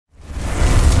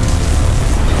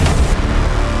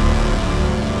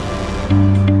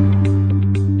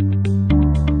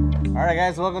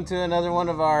guys, welcome to another one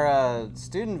of our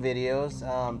student videos.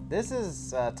 This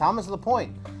is Thomas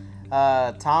LaPointe.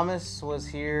 Thomas was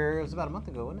here, it was about a month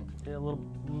ago, wasn't it? Yeah,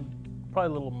 probably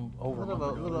a little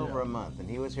over a month, and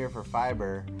he was here for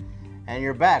fiber. And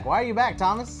you're back. Why are you back,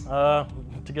 Thomas?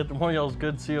 To get one of those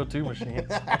good CO2 machines.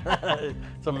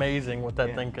 It's amazing what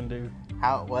that thing can do.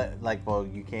 Well,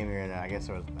 you came here and I guess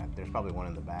there's probably one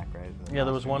in the back, right? Yeah,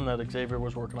 there was one that Xavier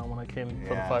was working on when I came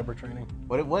for the fiber training.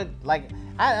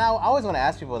 I always want to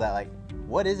ask people that,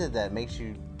 what is it that makes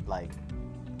you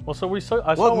Well, so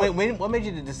what made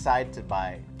you decide to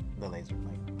buy the laser,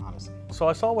 honestly? So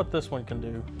I saw what this one can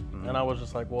do, and I was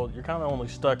just like, well, you're kind of only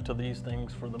stuck to these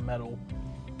things for the metal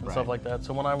and stuff like that.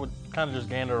 So when I would kind of just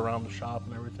gander around the shop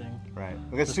and everything. Right,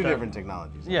 because two different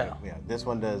technologies. Yeah. Yeah, this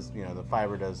one does, the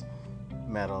fiber does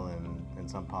metal and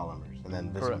some polymers, and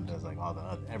then this one does all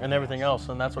the everything else.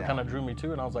 And that's what kind of drew me to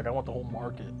it. And I was like, I want the whole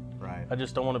market. Right. I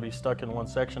just don't want to be stuck in one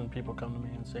section. People come to me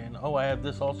and saying, oh, I have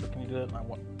this also, can you do it? And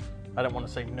I didn't want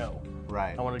to say no.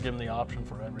 Right. I want to give them the option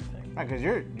for everything. Right, because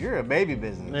you're a baby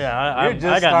business. Yeah, I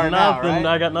got nothing. Out, right?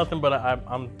 I got nothing, but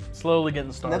I'm slowly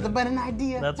getting started. Nothing but an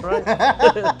idea. That's right.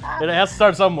 It has to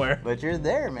start somewhere. But you're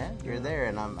there, man. You're there,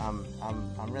 and I'm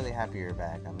really happy you're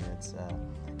back. I mean,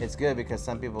 it's good because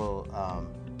some people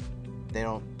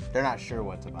they're not sure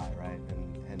what to buy, right?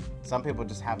 And some people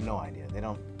just have no idea. They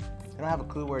don't have a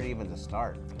clue where to even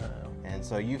start. And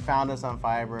so you found us on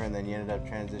Fiber, and then you ended up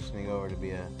transitioning over to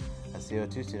be a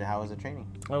CO2 student. How was the training?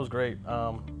 That was great.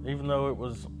 Even though it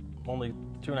was only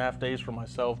 2.5 days for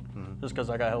myself, just because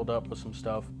I got held up with some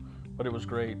stuff, but it was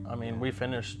great. I mean, we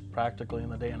finished practically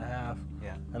in a day and a half.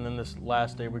 Yeah. And then this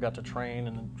last day we got to train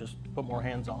and just put more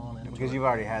hands on. And because you've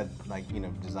already had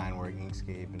design work,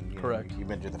 Inkscape, and correct. You've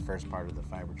been through the first part of the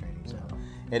fiber training, so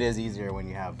it is easier when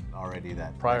you have already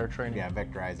that prior training. Yeah,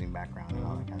 vectorizing background and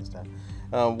all that kind of stuff.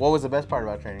 What was the best part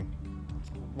about training?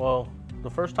 Well, the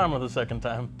first time or the second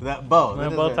time? Both.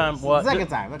 Both times. Well, the second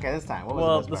time. Okay, this time. What was the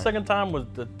best part? The second time was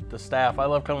the staff. I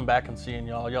love coming back and seeing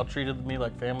y'all. Y'all treated me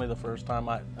like family the first time,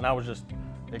 and I was just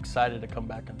excited to come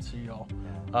back and see y'all.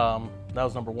 Yeah. That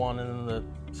was number one, and then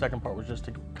the second part was just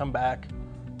to come back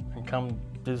and come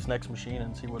do this next machine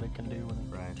and see what it can do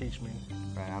and teach me.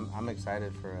 Right. I'm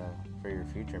excited for your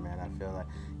future, man. I feel like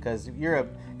because you're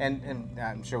and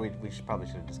I'm sure we probably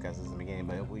should have discussed this in the beginning,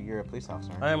 but you're a police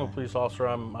officer. I am a police officer.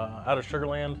 I'm out of Sugar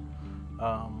Land.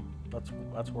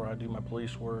 That's where I do my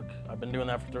police work. I've been doing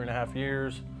that for 3.5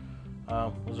 years.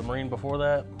 Was a Marine before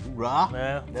that. Hoorah!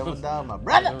 Yeah. Never done, my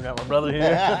brother. We got my brother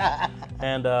here.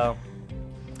 And I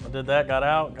did that. Got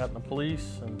out. Got in the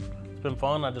police, and it's been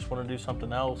fun. I just want to do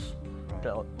something else.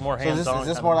 More hands-on. Is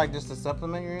this more like just to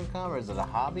supplement your income, or is it a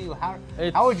hobby?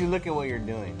 How would you look at what you're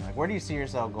doing? Where do you see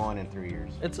yourself going in 3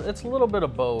 years? It's a little bit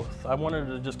of both. I wanted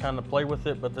to just kind of play with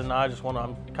it, but then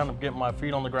I'm kind of getting my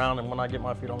feet on the ground, and when I get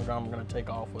my feet on the ground, I'm going to take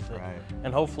off with it. Right.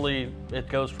 And hopefully it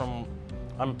goes from,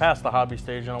 I'm past the hobby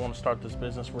stage, and I want to start this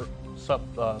business for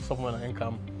supplemental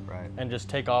income, and just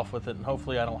take off with it, and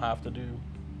hopefully I don't have to do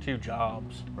 2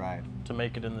 jobs to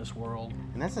make it in this world.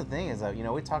 And that's the thing is that,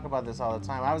 we talk about this all the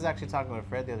time. I was actually talking with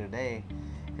Fred the other day,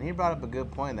 and he brought up a good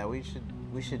point that we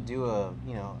should do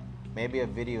maybe a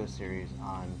video series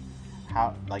on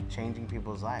how, changing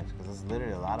people's lives, because it's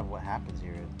literally a lot of what happens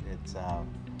here.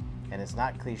 And it's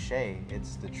not cliche,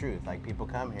 it's the truth. People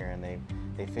come here and they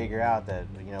figure out that,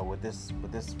 with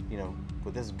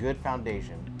this good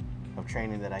foundation of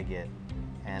training that I get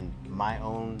and my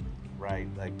own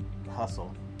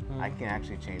hustle, I can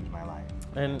actually change my life.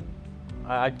 And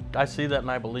I see that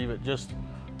and I believe it.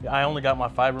 I only got my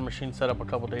fiber machine set up a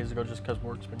couple days ago just because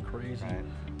work's been crazy.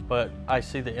 But I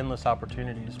see the endless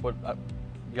opportunities, what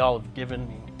y'all have given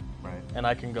me, and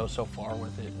I can go so far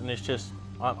with it. And it's just,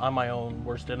 I'm my own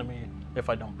worst enemy if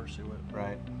I don't pursue it.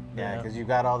 Right. Yeah, because you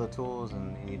got all the tools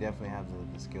and you definitely have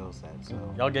the skill set. So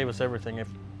y'all gave us everything. If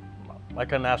I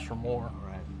couldn't ask for more.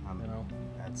 Right.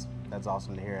 That's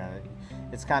awesome to hear.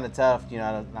 It's kind of tough,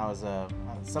 I was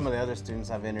some of the other students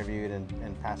I've interviewed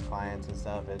and past clients and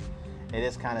stuff. It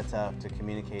is kind of tough to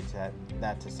communicate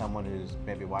that to someone who's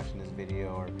maybe watching this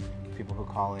video, or people who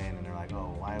call in and they're like,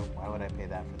 oh, why would I pay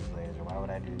that for this laser?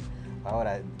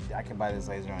 I can buy this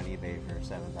laser on eBay for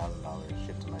 $7,000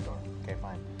 shipped to my door. Okay,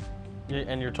 fine. Yeah,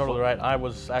 and you're totally right. I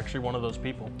was actually one of those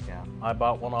people. Yeah. I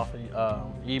bought one off of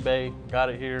eBay, got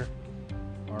it here,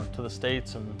 or to the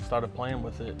States, and started playing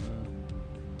with it, and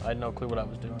I had no clue what I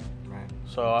was doing. Right.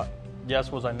 So, yes,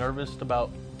 was I nervous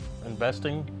about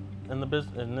investing in the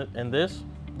business, in this?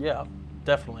 Yeah,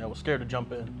 definitely. I was scared to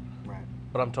jump in. Right.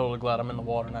 But I'm totally glad I'm in the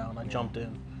water now, and I jumped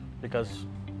in, because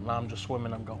now I'm just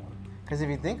swimming, I'm going. Because if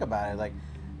you think about it,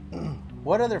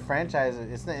 what other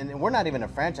franchises? And we're not even a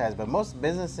franchise, but most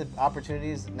business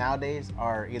opportunities nowadays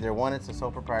are either one, it's a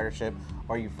sole proprietorship,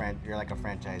 or you're like a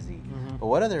franchisee. But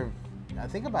what other? I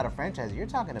think about a franchise. You're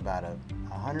talking about a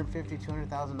 $150,000,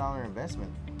 $200,000 investment,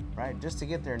 right? Just to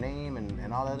get their name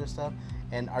and all that other stuff.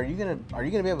 And are you gonna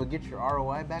be able to get your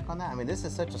ROI back on that? I mean, this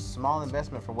is such a small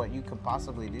investment for what you could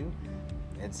possibly do.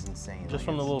 It's insane. Just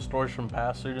from the little stories from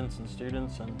past students and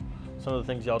some of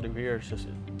the things y'all do here, it's just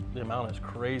the amount is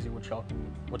crazy. What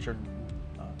your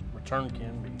return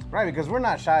can be. Right, because we're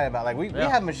not shy about, like, we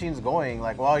have machines going,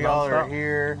 like, while y'all are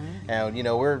here, and, you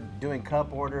know, we're doing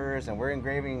cup orders, and we're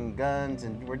engraving guns,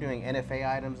 and we're doing NFA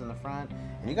items in the front,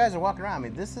 and you guys are walking around. I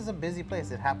mean, this is a busy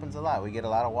place. It happens a lot. We get a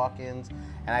lot of walk-ins,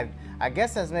 and I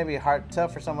guess that's maybe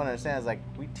tough for someone to understand, is like,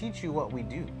 we teach you what we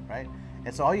do, right?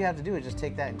 And so all you have to do is just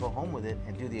take that and go home with it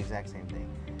and do the exact same thing.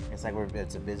 It's like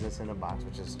it's a business in a box,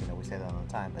 which is, you know, we say that all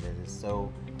the time, but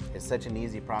it's such an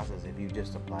easy process if you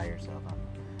just apply yourself.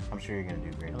 I'm sure you're going to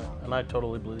do great. And I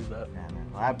totally believe that. Yeah,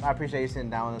 man. Well, I appreciate you sitting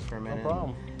down with us for a minute. No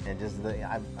problem. And just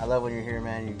I love when you're here,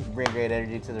 man. You bring great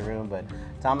energy to the room. But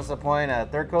Thomas LaPointe,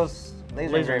 Third Coast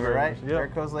Laser Engraver, right? Yep.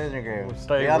 Third Coast Laser Engraver.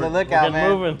 Be on the lookout,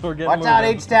 man. We're getting Watch moving. out,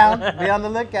 H-Town. Be on the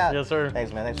lookout. Yes, sir.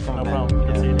 Thanks, man. Thanks for coming, No man.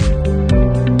 problem. Good seeing you.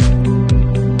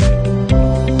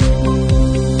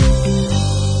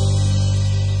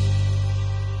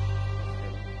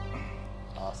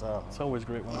 Awesome. It's always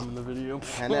great when I'm in the video.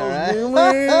 I know, right?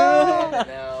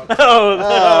 Oh,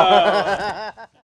 no.